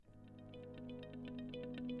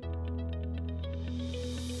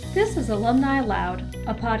This is Alumni Loud,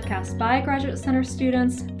 a podcast by Graduate Center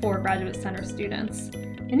students for Graduate Center students.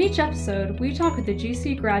 In each episode, we talk with a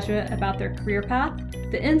GC graduate about their career path,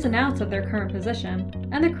 the ins and outs of their current position,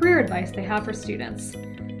 and the career advice they have for students.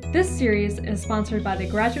 This series is sponsored by the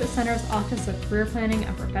Graduate Center's Office of Career Planning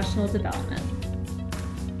and Professional Development.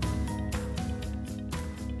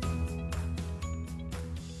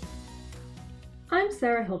 I'm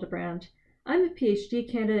Sarah Hildebrand. I'm a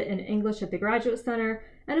PhD candidate in English at the Graduate Center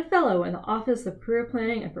and a fellow in the Office of Career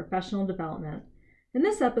Planning and Professional Development. In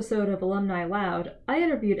this episode of Alumni Loud, I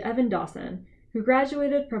interviewed Evan Dawson, who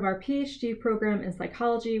graduated from our PhD program in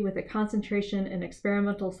psychology with a concentration in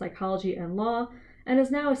experimental psychology and law, and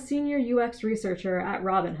is now a senior UX researcher at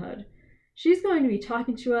Robinhood. She's going to be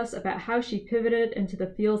talking to us about how she pivoted into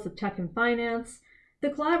the fields of tech and finance, the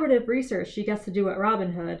collaborative research she gets to do at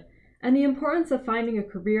Robinhood, and the importance of finding a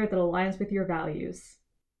career that aligns with your values.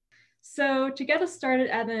 So to get us started,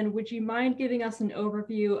 Evan, would you mind giving us an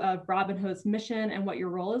overview of Robinhood's mission and what your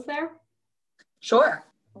role is there? Sure.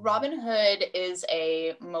 Robinhood is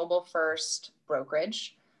a mobile-first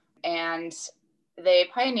brokerage, and they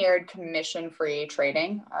pioneered commission-free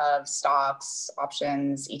trading of stocks,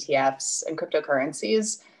 options, ETFs, and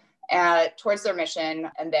cryptocurrencies towards their mission.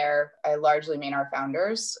 And there, I largely mean our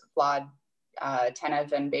founders, Vlad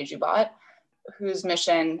Tenev and Baiju Bhatt, whose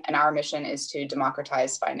mission and our mission is to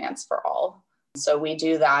democratize finance for all. So we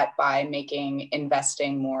do that by making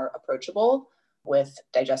investing more approachable with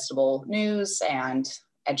digestible news and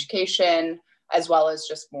education, as well as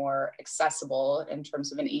just more accessible in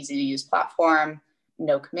terms of an easy to use platform,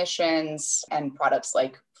 no commissions, and products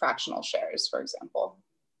like fractional shares, for example.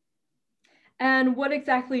 And what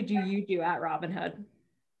exactly do you do at Robinhood?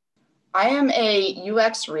 I am a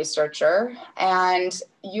UX researcher, and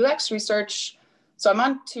UX research, so I'm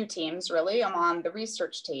on two teams really. I'm on the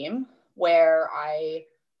research team where I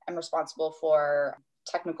am responsible for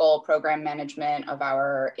technical program management of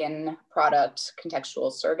our in-product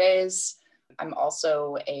contextual surveys. I'm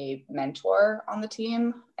also a mentor on the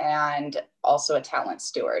team and also a talent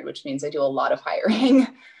steward, which means I do a lot of hiring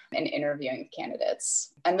and interviewing with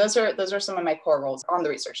candidates. And those are some of my core roles on the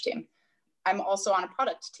research team. I'm also on a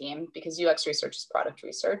product team because UX research is product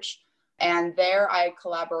research. And there I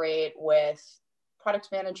collaborate with product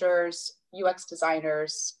managers, UX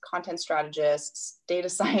designers, content strategists, data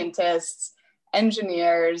scientists,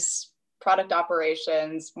 engineers, product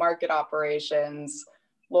operations, market operations,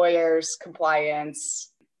 lawyers,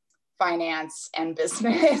 compliance, finance, and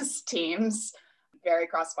business teams, very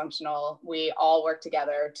cross-functional. We all work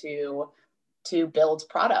together to build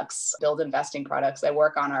products, build investing products. I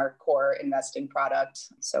work on our core investing product.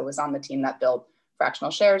 So I was on the team that built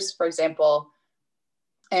fractional shares, for example.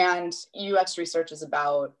 And UX research is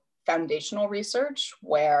about foundational research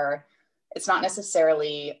where it's not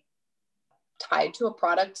necessarily tied to a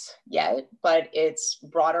product yet, but it's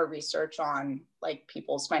broader research on like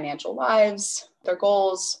people's financial lives, their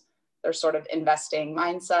goals, their sort of investing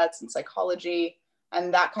mindsets and psychology.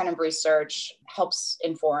 And that kind of research helps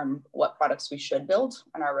inform what products we should build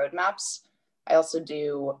on our roadmaps. I also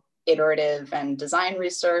do iterative and design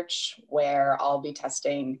research where I'll be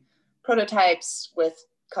testing prototypes with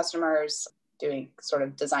customers, doing sort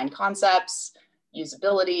of design concepts,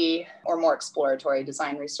 usability, or more exploratory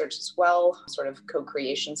design research as well, sort of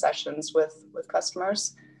co-creation sessions with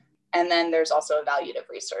customers. And then there's also evaluative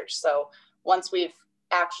research. So once we've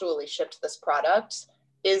actually shipped this product,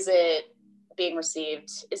 is it being received?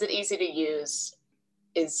 Is it easy to use?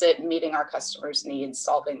 Is it meeting our customers' needs,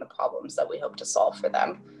 solving the problems that we hope to solve for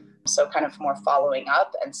them? So kind of more following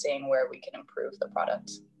up and seeing where we can improve the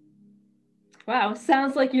product. Wow,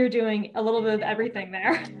 sounds like you're doing a little bit of everything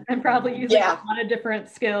there and probably using a lot of different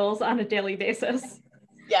skills on a daily basis.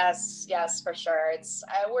 Yes, for sure. It's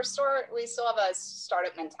we still have a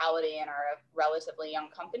startup mentality in our relatively young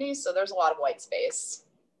company, so there's a lot of white space.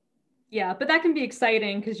 Yeah, but that can be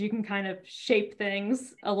exciting because you can kind of shape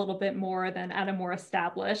things a little bit more than at a more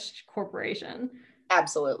established corporation.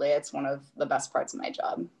 Absolutely. It's one of the best parts of my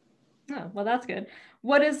job. Oh, well, that's good.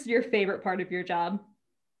 What is your favorite part of your job?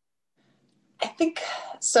 I think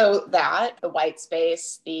so the white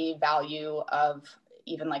space, the value of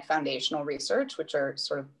even like foundational research, which are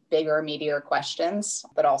sort of bigger, meatier questions,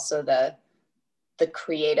 but also the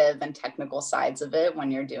creative and technical sides of it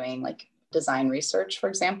when you're doing like design research, for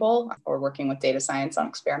example, or working with data science on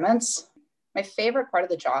experiments. My favorite part of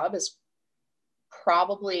the job is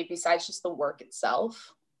probably, besides just the work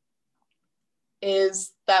itself,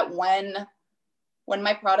 is that when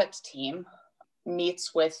my product team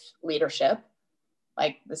meets with leadership,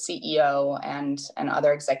 like the CEO and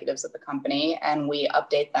other executives of the company, and we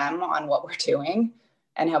update them on what we're doing,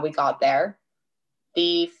 and how we got there,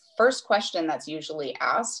 the first question that's usually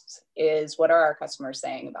asked is, what are our customers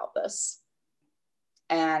saying about this?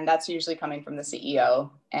 And that's usually coming from the CEO.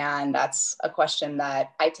 And that's a question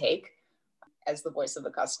that I take as the voice of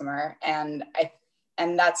the customer. And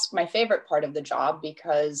that's my favorite part of the job,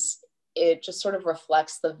 because it just sort of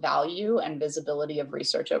reflects the value and visibility of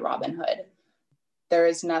research at Robinhood. There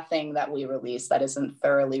is nothing that we release that isn't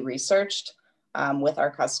thoroughly researched with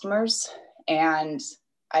our customers. And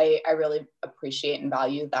I really appreciate and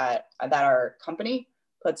value that our company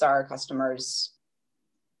puts our customers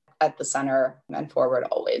at the center and forward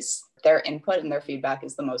always. Their input and their feedback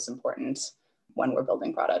is the most important when we're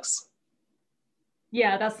building products.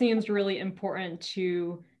 Yeah, that seems really important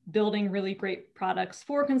to building really great products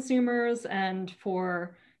for consumers and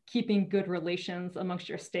for keeping good relations amongst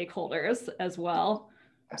your stakeholders as well.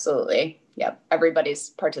 Absolutely. Yep.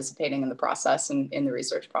 Everybody's participating in the process and in the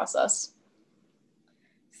research process.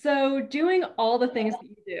 So doing all the things that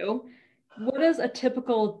you do, what does a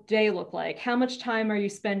typical day look like? How much time are you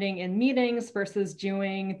spending in meetings versus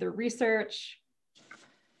doing the research?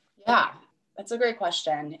 Yeah, that's a great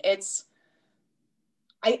question.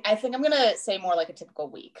 I think I'm going to say more like a typical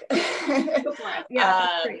week. Go for it. Yeah,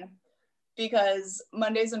 that's great. Because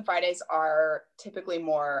Mondays and Fridays are typically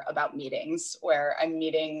more about meetings, where I'm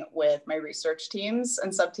meeting with my research teams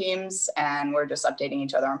and sub-teams, and we're just updating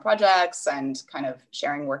each other on projects and kind of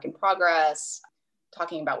sharing work in progress,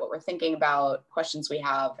 talking about what we're thinking about, questions we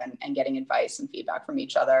have, and getting advice and feedback from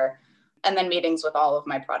each other. And then meetings with all of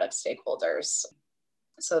my product stakeholders.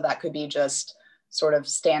 So that could be just sort of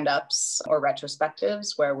stand-ups or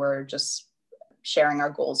retrospectives, where we're just sharing our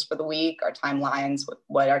goals for the week, our timelines,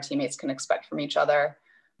 what our teammates can expect from each other.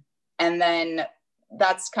 And then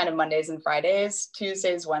that's kind of Mondays and Fridays.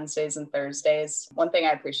 Tuesdays, Wednesdays, and Thursdays. One thing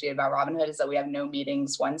I appreciate about Robinhood is that we have no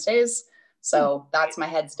meetings Wednesdays. So that's my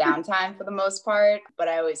head's down time for the most part. But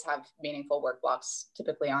I always have meaningful work blocks,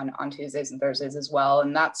 typically on Tuesdays and Thursdays as well.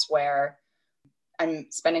 And that's where I'm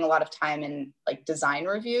spending a lot of time in like design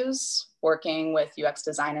reviews, working with UX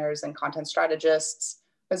designers and content strategists,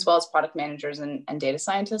 as well as product managers and data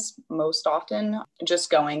scientists most often, just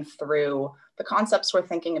going through the concepts we're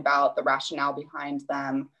thinking about, the rationale behind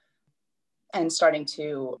them, and starting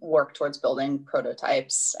to work towards building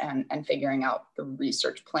prototypes and figuring out the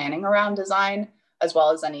research planning around design, as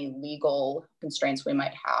well as any legal constraints we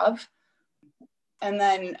might have. And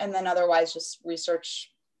then otherwise just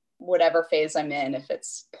research whatever phase I'm in. If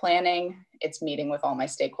it's planning, it's meeting with all my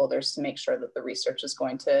stakeholders to make sure that the research is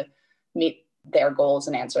going to meet their goals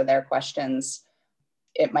and answer their questions.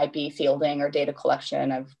 It might be fielding or data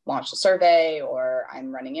collection. I've launched a survey, or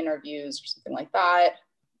I'm running interviews or something like that.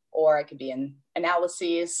 Or I could be in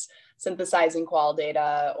analyses, synthesizing qual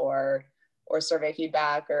data or survey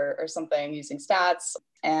feedback or something using stats.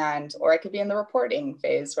 Or I could be in the reporting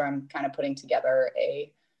phase, where I'm kind of putting together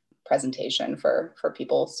a presentation for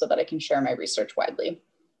people so that I can share my research widely.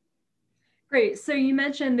 Great. So you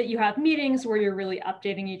mentioned that you have meetings where you're really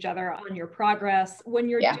updating each other on your progress. When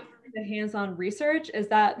you're doing the hands-on research, is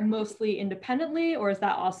that mostly independently, or is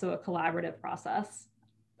that also a collaborative process?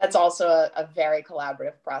 That's also a very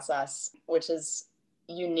collaborative process, which is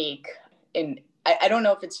unique. I don't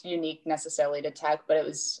know if it's unique necessarily to tech, but it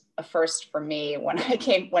was a first for me when I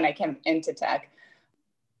came into tech.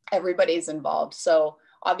 Everybody's involved. So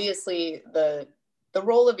obviously the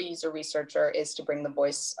role of a user researcher is to bring the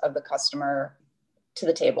voice of the customer to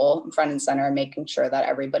the table, front and center, making sure that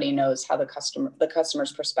everybody knows how the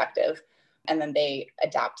customer's perspective, and then they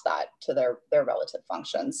adapt that to their relative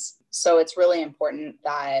functions. So it's really important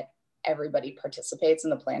that everybody participates in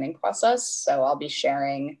the planning process. So I'll be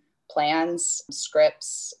sharing plans,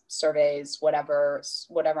 scripts, surveys, whatever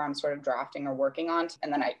I'm sort of drafting or working on.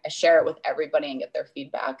 And then I share it with everybody and get their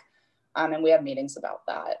feedback. And we have meetings about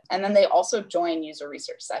that. And then they also join user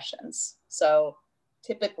research sessions. So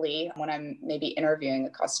typically when I'm maybe interviewing a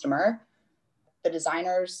customer, the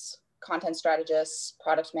designers, content strategists,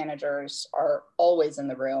 product managers are always in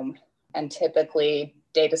the room. And typically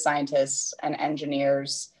data scientists and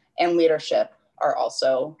engineers and leadership are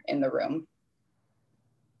also in the room.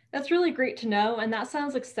 That's really great to know. And that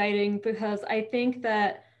sounds exciting, because I think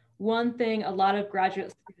that one thing a lot of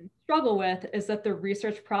graduate students struggle with is that the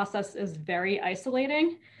research process is very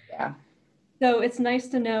isolating. Yeah. So it's nice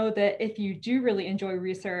to know that if you do really enjoy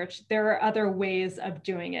research, there are other ways of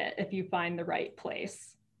doing it if you find the right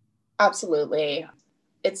place. Absolutely.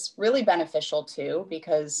 It's really beneficial too,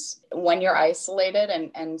 because when you're isolated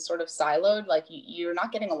and sort of siloed, like you're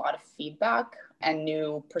not getting a lot of feedback and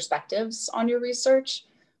new perspectives on your research.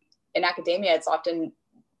 In academia, it's often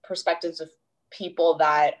perspectives of people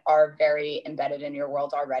that are very embedded in your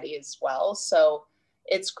world already as well. So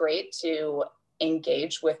it's great to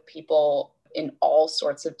engage with people in all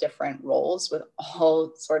sorts of different roles with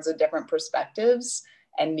all sorts of different perspectives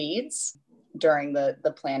and needs during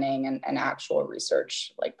the planning and actual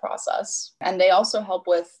research like process. And they also help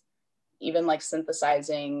with even like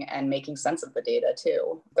synthesizing and making sense of the data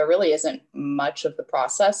too. There really isn't much of the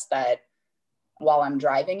process that while I'm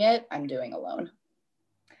driving it, I'm doing alone.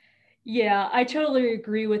 Yeah, I totally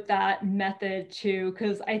agree with that method too,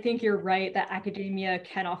 because I think you're right that academia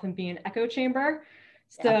can often be an echo chamber.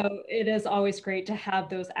 So Yeah. it is always great to have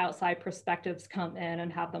those outside perspectives come in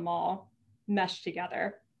and have them all mesh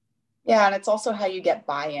together. Yeah, and it's also how you get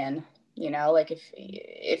buy-in. Like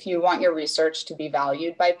if you want your research to be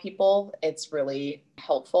valued by people, it's really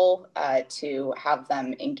helpful to have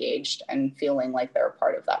them engaged and feeling like they're a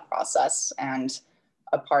part of that process and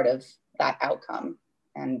a part of that outcome,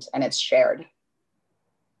 and it's shared.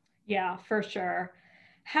 Yeah, for sure.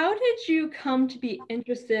 How did you come to be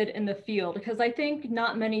interested in the field? Because I think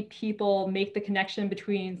not many people make the connection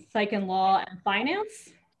between psych and law and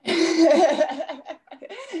finance.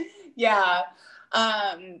 Yeah.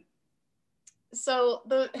 So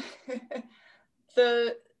the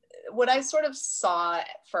what I sort of saw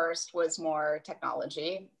at first was more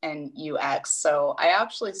technology and UX. So I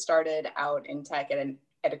actually started out in tech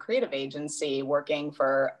at a creative agency working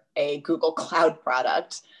for a Google Cloud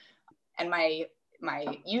product, and my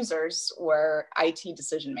users were IT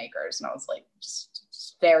decision makers, and I was like,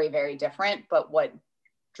 just very, very different. But what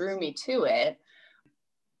drew me to it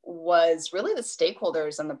was really the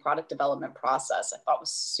stakeholders and the product development process. I thought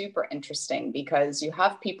was super interesting because you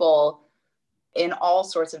have people in all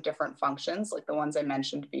sorts of different functions, like the ones I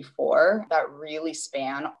mentioned before, that really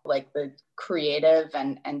span like the creative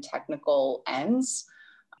and technical ends.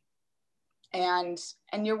 And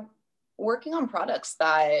you're working on products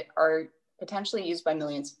that are potentially used by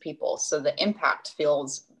millions of people. So the impact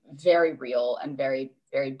feels very real and very,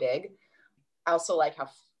 very big. I also like how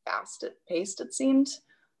fast paced it seemed.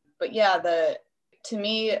 But yeah, to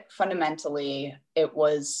me, fundamentally, it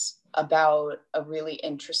was about a really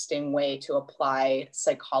interesting way to apply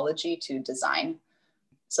psychology to design.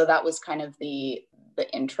 So that was kind of the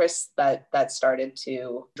interest that started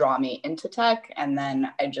to draw me into tech. And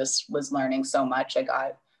then I just was learning so much. I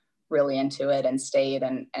got really into it and stayed,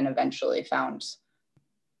 and eventually found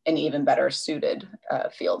an even better suited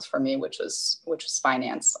field for me, which was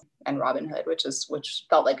finance and Robinhood, which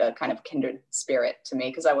felt like a kind of kindred spirit to me,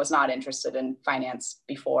 because I was not interested in finance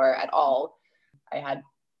before at all. I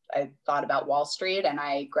thought about Wall Street, and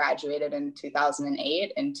I graduated in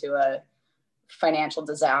 2008 into a financial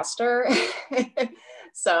disaster.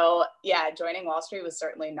 So yeah, joining Wall Street was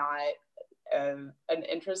certainly not an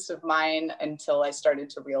interest of mine until I started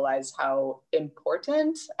to realize how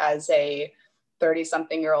important, as a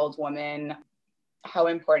 30-something-year-old woman, how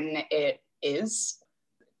important it is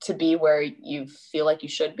to be where you feel like you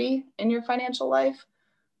should be in your financial life.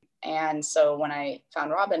 And so when I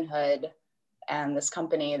found Robinhood and this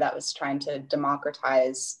company that was trying to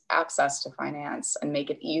democratize access to finance and make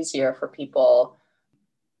it easier for people,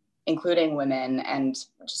 including women and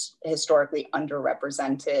just historically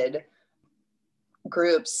underrepresented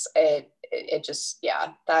groups, it just,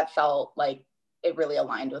 yeah, that felt like it really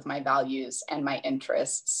aligned with my values and my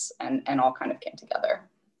interests, and all kind of came together.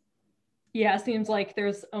 Yeah, it seems like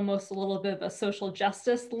there's almost a little bit of a social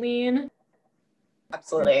justice lean.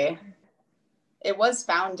 Absolutely. It was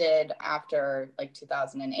founded after like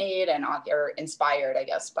 2008 or inspired, I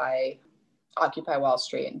guess, by Occupy Wall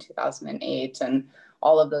Street in 2008 and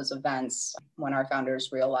all of those events, when our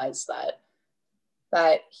founders realized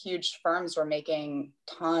that huge firms were making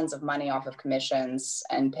tons of money off of commissions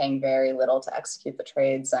and paying very little to execute the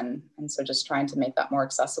trades. And so just trying to make that more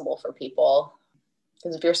accessible for people.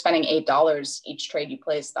 Because if you're spending $8 each trade you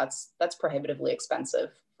place, that's prohibitively expensive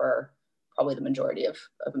for probably the majority of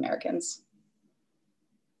Americans.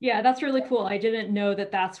 Yeah, that's really cool. I didn't know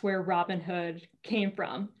that that's where Robinhood came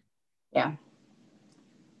from. Yeah.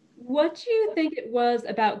 What do you think it was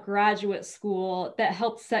about graduate school that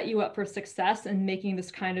helped set you up for success in making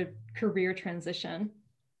this kind of career transition?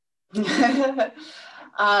 It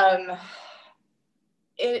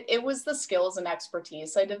was the skills and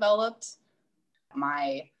expertise I developed.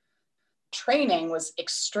 My training was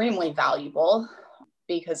extremely valuable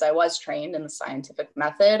because I was trained in the scientific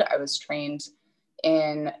method. I was trained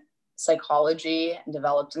in psychology and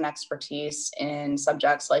developed an expertise in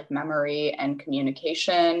subjects like memory and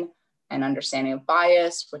communication and understanding of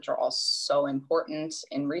bias, which are all so important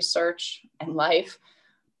in research and life.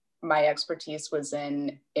 my expertise was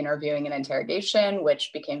in interviewing and interrogation,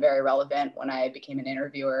 which became very relevant when I became an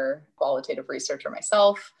interviewer, qualitative researcher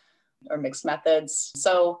myself, or mixed methods.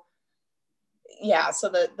 So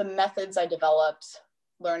the methods I developed,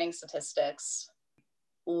 learning statistics,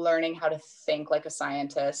 learning how to think like a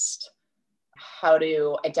scientist, how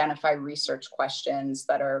to identify research questions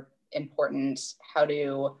that are important, how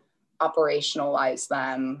to operationalize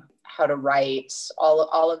them, how to write,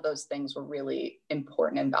 all of those things were really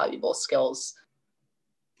important and valuable skills.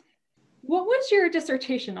 What was your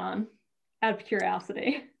dissertation on, out of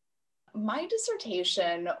curiosity? My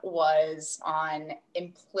dissertation was on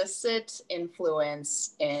implicit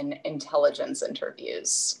influence in intelligence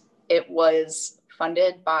interviews. It was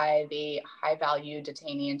funded by the High Value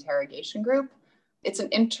Detainee Interrogation Group. It's an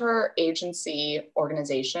interagency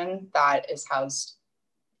organization that is housed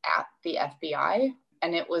at the FBI.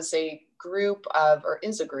 And it was a group of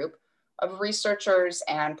researchers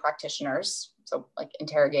and practitioners, so like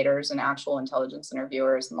interrogators and actual intelligence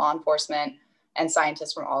interviewers and law enforcement and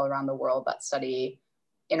scientists from all around the world that study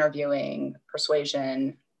interviewing,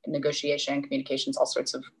 persuasion, negotiation, communications, all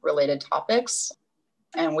sorts of related topics.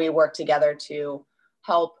 And we work together to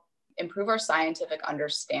help improve our scientific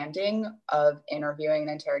understanding of interviewing and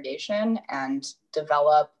interrogation and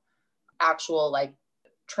develop actual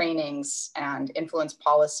trainings and influence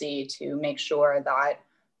policy to make sure that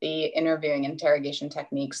the interviewing and interrogation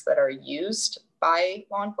techniques that are used by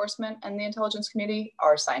law enforcement and the intelligence community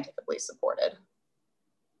are scientifically supported.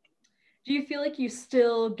 Do you feel like you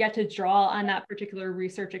still get to draw on that particular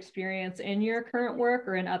research experience in your current work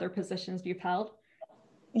or in other positions you've held?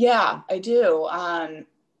 Yeah, I do.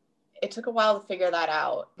 It took a while to figure that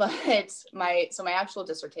out, but my actual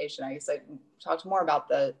dissertation, I guess I talked more about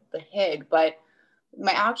the HIG, but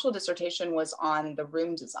my actual dissertation was on the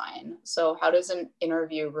room design. So how does an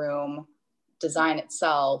interview room design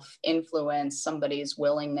itself influence somebody's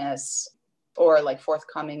willingness or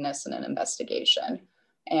forthcomingness in an investigation?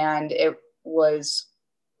 And it was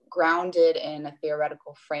grounded in a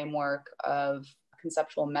theoretical framework of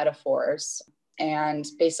conceptual metaphors. And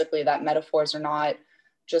basically that metaphors are not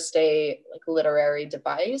just a literary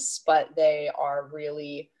device, but they are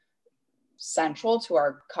really central to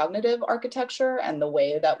our cognitive architecture and the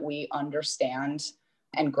way that we understand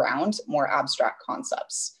and ground more abstract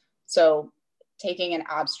concepts. So taking an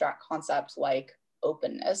abstract concept like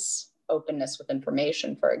openness with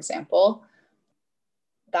information, for example,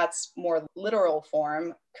 that's more literal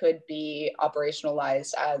form could be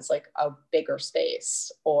operationalized as a bigger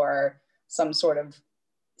space or some sort of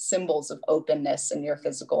symbols of openness in your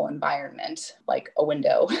physical environment, like a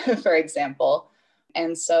window, for example.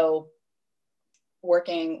 And so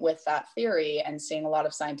working with that theory and seeing a lot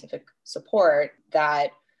of scientific support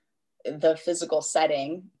that the physical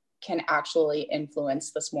setting can actually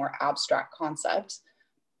influence this more abstract concept.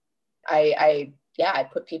 I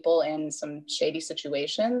put people in some shady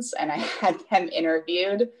situations and I had them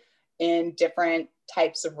interviewed in different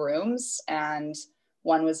types of rooms. And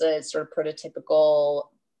one was a sort of prototypical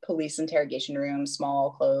police interrogation room,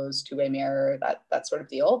 small, closed, two-way mirror, that sort of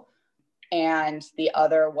deal. And the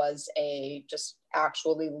other was a just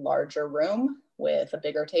actually larger room with a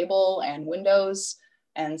bigger table and windows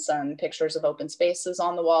and some pictures of open spaces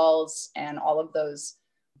on the walls. And all of those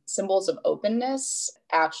symbols of openness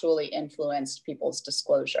actually influenced people's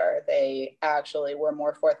disclosure. They actually were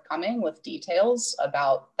more forthcoming with details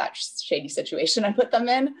about that shady situation I put them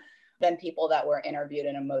in than people that were interviewed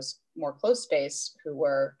in a more closed space who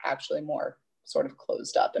were actually more sort of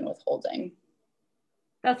closed up and withholding.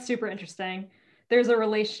 That's super interesting. There's a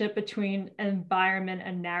relationship between environment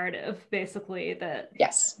and narrative, basically, that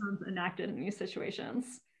yes, enacted in these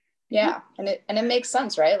situations. Yeah, and it makes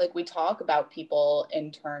sense, right? We talk about people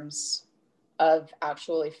in terms of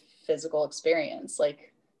actually physical experience,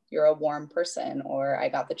 like you're a warm person, or I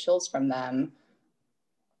got the chills from them.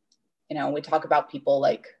 We talk about people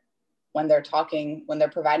when they're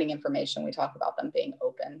providing information, we talk about them being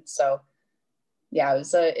open. So yeah,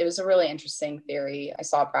 it was a really interesting theory. I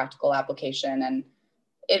saw a practical application and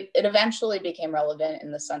it eventually became relevant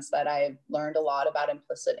in the sense that I learned a lot about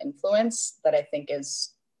implicit influence that I think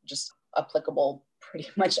is just applicable pretty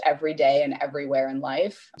much every day and everywhere in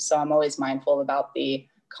life. So I'm always mindful about the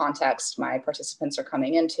context my participants are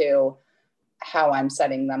coming into, how I'm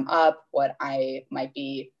setting them up, what I might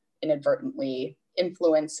be inadvertently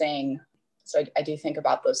influencing. So I do think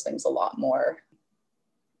about those things a lot more.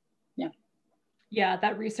 Yeah,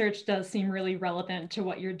 that research does seem really relevant to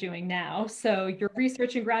what you're doing now. So your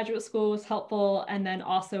research in graduate school was helpful, and then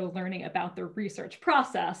also learning about the research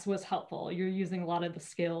process was helpful. You're using a lot of the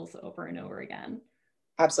skills over and over again.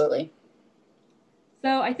 Absolutely.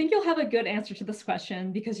 So I think you'll have a good answer to this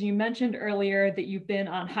question because you mentioned earlier that you've been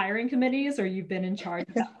on hiring committees or you've been in charge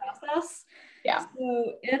of that process. Yeah.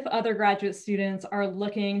 So if other graduate students are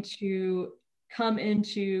looking to come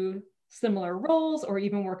into similar roles or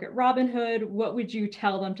even work at Robinhood, what would you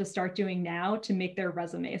tell them to start doing now to make their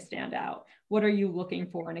resume stand out? What are you looking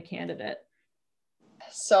for in a candidate?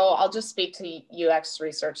 So I'll just speak to UX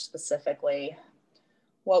research specifically.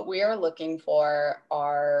 What we are looking for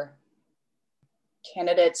are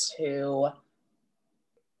candidates who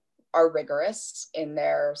are rigorous in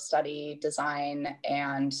their study, design,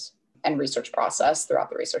 and research process throughout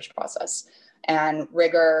the research process. And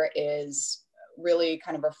rigor is really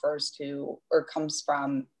kind of refers to or comes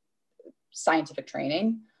from scientific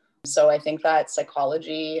training. So I think that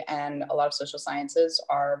psychology and a lot of social sciences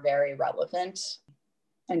are very relevant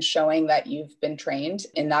and showing that you've been trained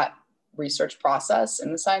in that research process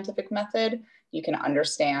in the scientific method. You can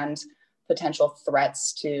understand potential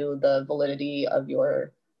threats to the validity of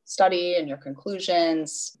your study and your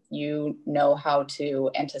conclusions. You know how to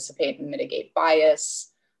anticipate and mitigate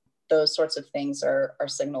bias. Those sorts of things are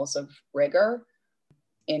signals of rigor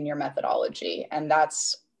in your methodology. And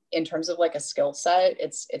that's in terms of like a skill set.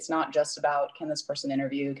 It's not just about, can this person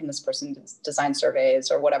interview, can this person design surveys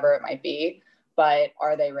or whatever it might be, but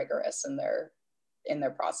are they rigorous in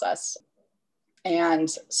their process? And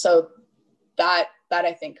so that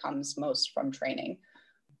I think comes most from training.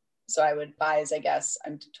 So I would advise, I guess,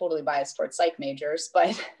 I'm totally biased towards psych majors,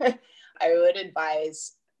 but I would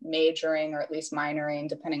advise majoring or at least minoring,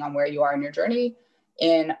 depending on where you are in your journey,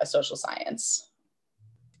 in a social science.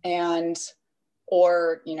 And,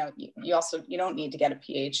 or, you don't need to get a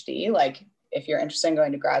PhD. Like if you're interested in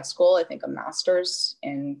going to grad school, I think a master's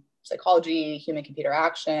in psychology, human computer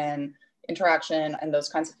interaction, and those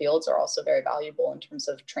kinds of fields are also very valuable in terms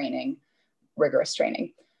of training, rigorous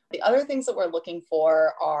training. The other things that we're looking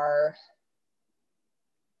for are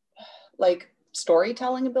like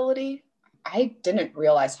storytelling ability. I didn't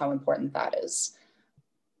realize how important that is.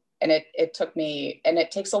 And it took me, and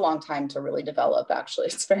it takes a long time to really develop, actually.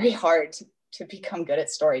 It's very hard to become good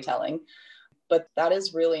at storytelling, but that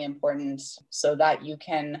is really important so that you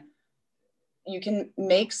can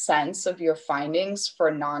make sense of your findings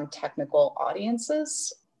for non-technical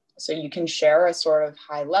audiences. So you can share a sort of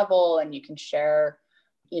high level and you can share,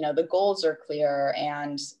 the goals are clear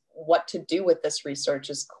and what to do with this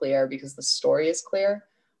research is clear because the story is clear.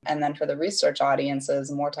 And then for the research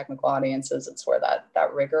audiences, more technical audiences, it's where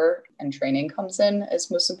that rigor and training comes in is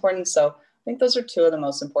most important. So I think those are two of the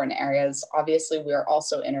most important areas. Obviously, we are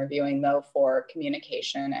also interviewing though for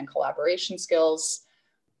communication and collaboration skills.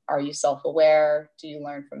 Are you self-aware? Do you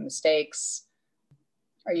learn from mistakes?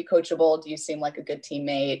 Are you coachable? Do you seem like a good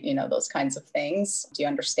teammate? Those kinds of things. Do you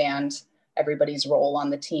understand everybody's role on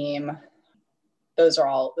the team? Those are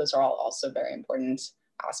all also very important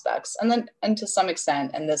aspects. And to some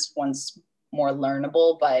extent, and this one's more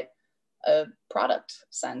learnable, but a product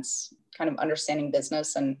sense, kind of understanding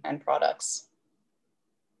business and products.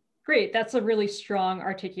 Great. That's a really strong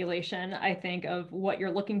articulation, I think, of what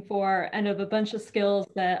you're looking for and of a bunch of skills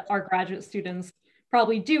that our graduate students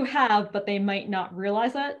probably do have, but they might not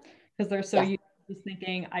realize it because they're so used to just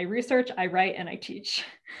thinking, I research, I write, and I teach.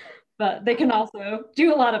 But they can also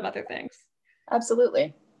do a lot of other things.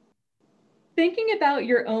 Absolutely. Thinking about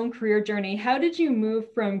your own career journey, how did you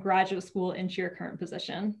move from graduate school into your current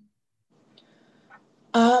position?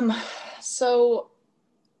 So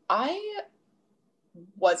I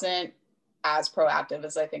wasn't as proactive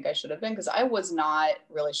as I think I should have been because I was not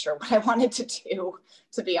really sure what I wanted to do,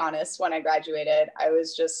 to be honest, when I graduated. I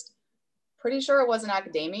was just pretty sure it wasn't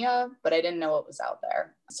academia, but I didn't know what was out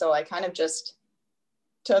there. So I kind of just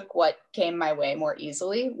took what came my way more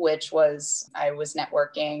easily, which was I was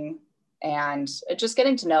networking and just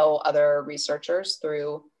getting to know other researchers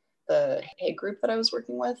through the Hague group that I was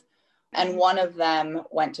working with. And one of them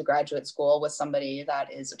went to graduate school with somebody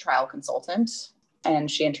that is a trial consultant,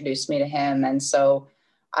 and she introduced me to him. And so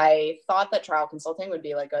I thought that trial consulting would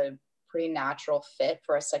be like a pretty natural fit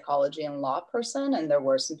for a psychology and law person. And there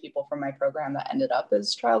were some people from my program that ended up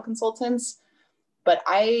as trial consultants. But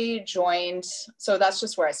I joined, so that's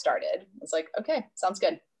just where I started. I was like, okay, sounds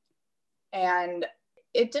good. And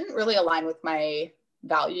it didn't really align with my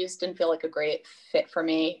values, didn't feel like a great fit for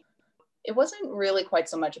me. It wasn't really quite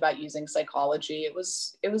so much about using psychology. It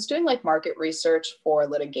was doing like market research for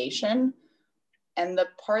litigation. And the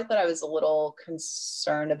part that I was a little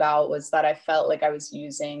concerned about was that I felt like I was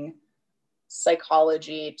using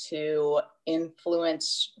psychology to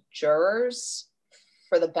influence jurors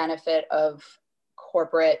for the benefit of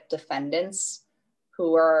corporate defendants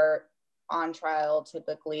who are on trial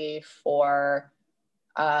typically for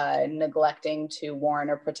neglecting to warn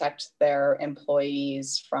or protect their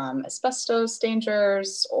employees from asbestos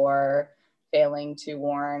dangers, or failing to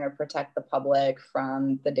warn or protect the public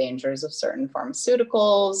from the dangers of certain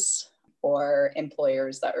pharmaceuticals, or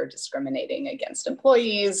employers that are discriminating against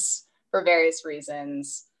employees for various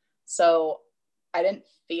reasons. So I didn't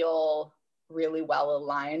feel really well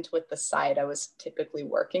aligned with the side I was typically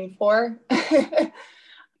working for.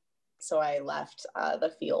 So I left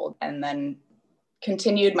the field and then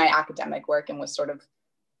continued my academic work and was sort of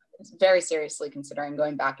very seriously considering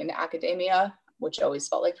going back into academia, which always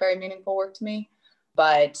felt like very meaningful work to me.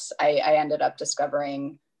 But I ended up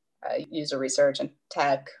discovering user research and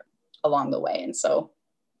tech along the way. And so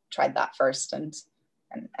tried that first, and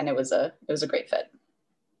it was a great fit.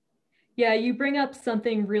 Yeah, you bring up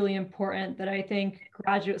something really important that I think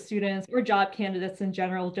graduate students or job candidates in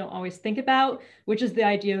general don't always think about, which is the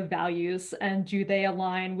idea of values and do they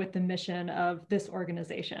align with the mission of this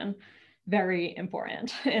organization? Very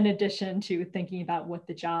important. In addition to thinking about what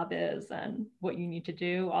the job is and what you need to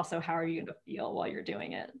do, also how are you going to feel while you're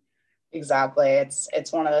doing it? Exactly.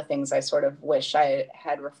 It's one of the things I sort of wish I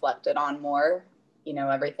had reflected on more,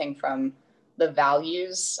 everything from the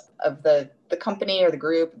values of the company or the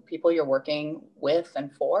group, people you're working with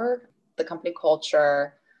and for, the company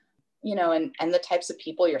culture, and the types of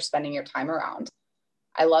people you're spending your time around.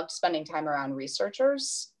 I loved spending time around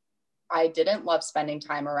researchers. I didn't love spending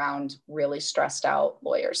time around really stressed out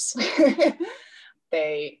lawyers.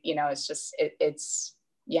 It's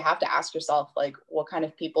you have to ask yourself, like, what kind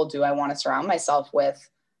of people do I want to surround myself with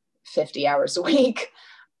 50 hours a week?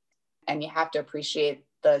 And you have to appreciate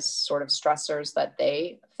the sort of stressors that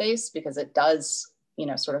they face, because it does,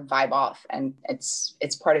 sort of vibe off, and it's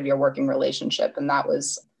part of your working relationship. And that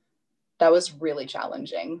was really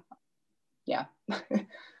challenging. Yeah.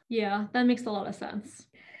 Yeah, that makes a lot of sense.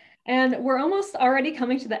 And we're almost already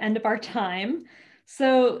coming to the end of our time.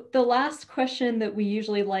 So the last question that we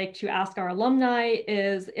usually like to ask our alumni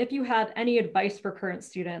is if you have any advice for current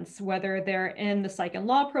students, whether they're in the psych and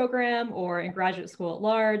law program or in graduate school at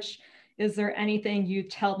large, is there anything you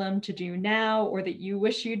tell them to do now or that you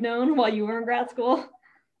wish you'd known while you were in grad school?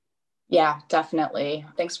 Yeah, definitely.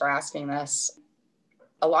 Thanks for asking this.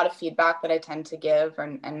 A lot of feedback that I tend to give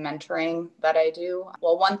and mentoring that I do.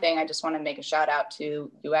 Well, one thing I just want to make a shout out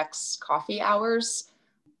to UX coffee hours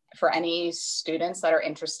for any students that are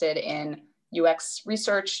interested in UX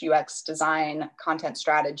research, UX design, content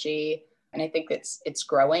strategy. And I think it's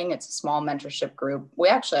growing. It's a small mentorship group.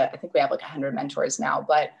 I think we have like 100 mentors now,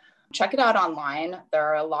 but check it out online. There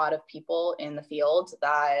are a lot of people in the field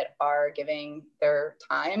that are giving their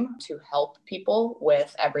time to help people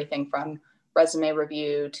with everything from resume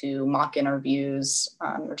review to mock interviews,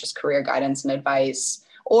 or just career guidance and advice.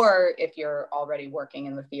 Or if you're already working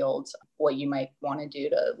in the field, what you might want to do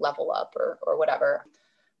to level up or whatever.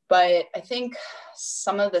 But I think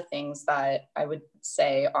some of the things that I would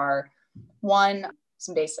say are, one,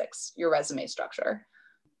 some basics, your resume structure.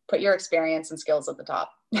 Put your experience and skills at the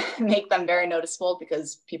top. Make them very noticeable,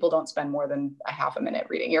 because people don't spend more than a half a minute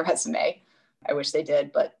reading your resume. I wish they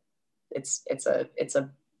did, but it's a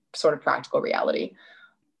sort of practical reality.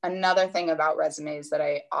 Another thing about resumes that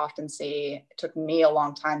I often see, it took me a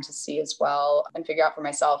long time to see as well and figure out for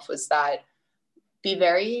myself, was that be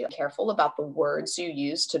very careful about the words you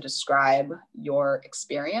use to describe your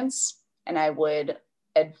experience. And I would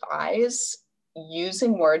advise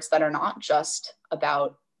using words that are not just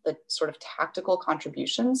about the sort of tactical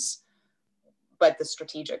contributions, but the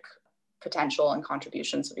strategic potential and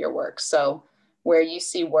contributions of your work. So where you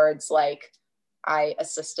see words like I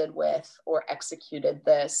assisted with or executed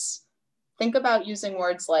this, think about using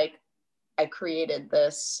words like I created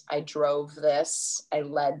this, I drove this, I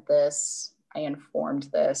led this, I informed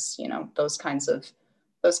this. Those kinds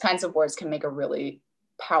of words can make a really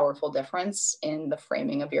powerful difference in the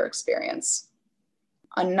framing of your experience.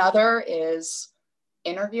 Another is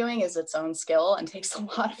interviewing is its own skill and takes a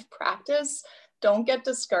lot of practice. Don't get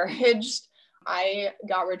discouraged. I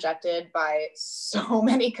got rejected by so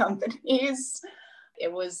many companies.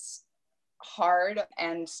 It was hard.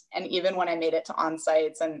 And even when I made it to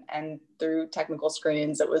on-sites and through technical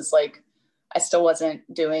screens, it was like, I still wasn't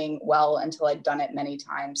doing well until I'd done it many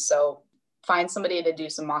times. So find somebody to do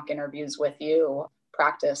some mock interviews with you,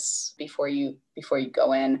 practice before you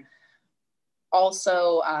go in.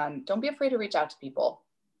 Also, don't be afraid to reach out to people.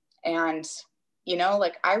 And,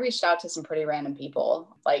 I reached out to some pretty random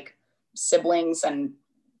people, like siblings and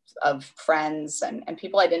of friends and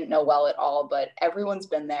people I didn't know well at all, but everyone's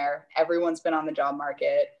been there. Everyone's been on the job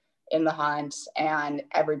market in the hunt, and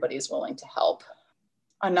everybody's willing to help.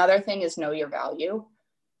 Another thing is know your value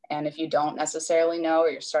And if you don't necessarily know, or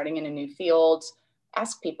you're starting in a new field,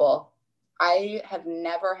 ask people. I have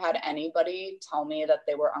never had anybody tell me that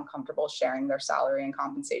they were uncomfortable sharing their salary and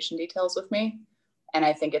compensation details with me. And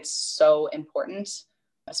I think it's so important,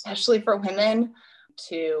 especially for women,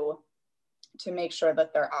 to make sure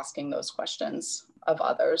that they're asking those questions of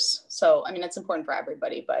others. So, I mean, it's important for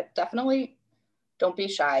everybody, but definitely don't be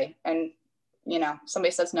shy. And,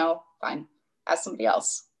 somebody says no, fine, ask somebody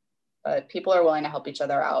else. But people are willing to help each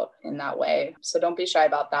other out in that way. So don't be shy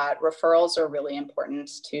about that. Referrals are really important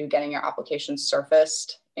to getting your application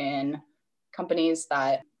surfaced in companies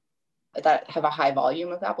that have a high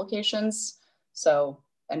volume of applications. So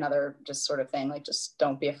another just sort of thing, like, just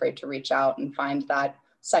don't be afraid to reach out and find that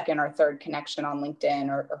second or third connection on LinkedIn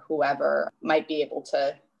or whoever might be able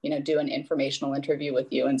to, do an informational interview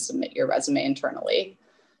with you and submit your resume internally.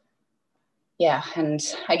 Yeah. And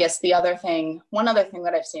I guess one other thing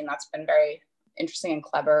that I've seen that's been very interesting and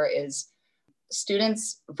clever is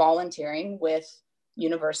students volunteering with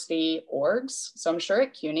university orgs. So I'm sure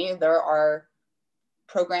at CUNY there are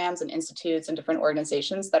programs and institutes and different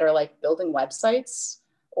organizations that are like building websites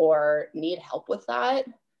or need help with that.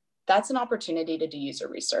 That's an opportunity to do user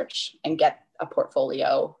research and get a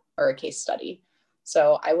portfolio or a case study.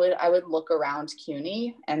 So I would look around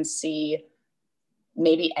CUNY and see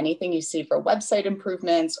maybe anything you see for website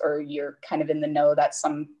improvements, or you're kind of in the know that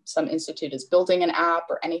some institute is building an app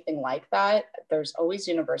or anything like that. There's always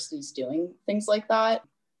universities doing things like that.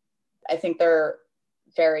 I think they're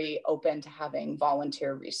very open to having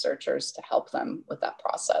volunteer researchers to help them with that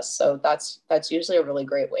process. So that's usually a really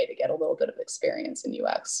great way to get a little bit of experience in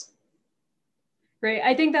UX. Great.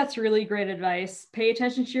 I think that's really great advice. Pay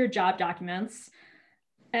attention to your job documents.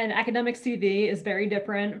 An academic CV is very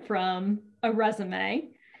different from a resume.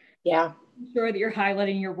 Yeah. Make sure that you're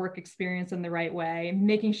highlighting your work experience in the right way,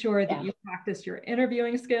 making sure that you practice your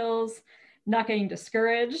interviewing skills, not getting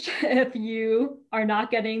discouraged if you are not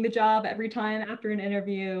getting the job every time after an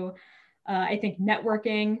interview. I think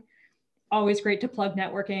networking, always great to plug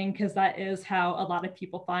networking, because that is how a lot of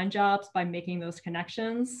people find jobs, by making those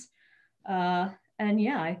connections. And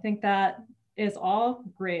yeah, I think that is all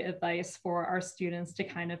great advice for our students to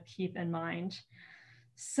kind of keep in mind.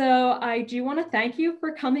 So I do want to thank you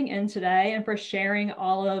for coming in today and for sharing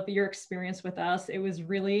all of your experience with us. It was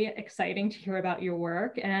really exciting to hear about your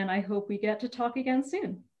work, and I hope we get to talk again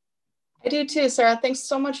soon. I do too, Sarah. Thanks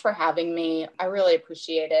so much for having me. I really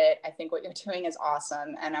appreciate it. I think what you're doing is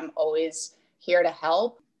awesome, and I'm always here to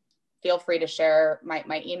help. Feel free to share.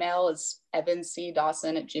 My email is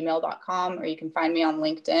evancdawson@gmail.com, or you can find me on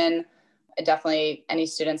LinkedIn. Definitely any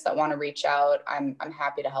students that want to reach out, I'm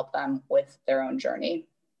happy to help them with their own journey.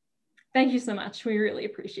 Thank you so much. We really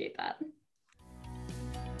appreciate that.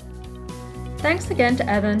 Thanks again to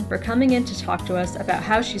Evan for coming in to talk to us about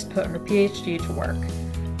how she's put her PhD to work.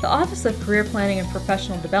 The Office of Career Planning and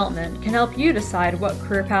Professional Development can help you decide what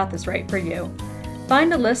career path is right for you.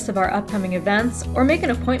 Find a list of our upcoming events or make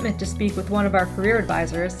an appointment to speak with one of our career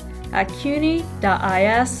advisors at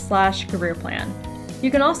cuny.is/careerplan. You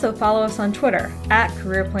can also follow us on Twitter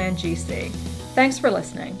 @CareerPlanGC. Thanks for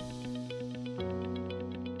listening.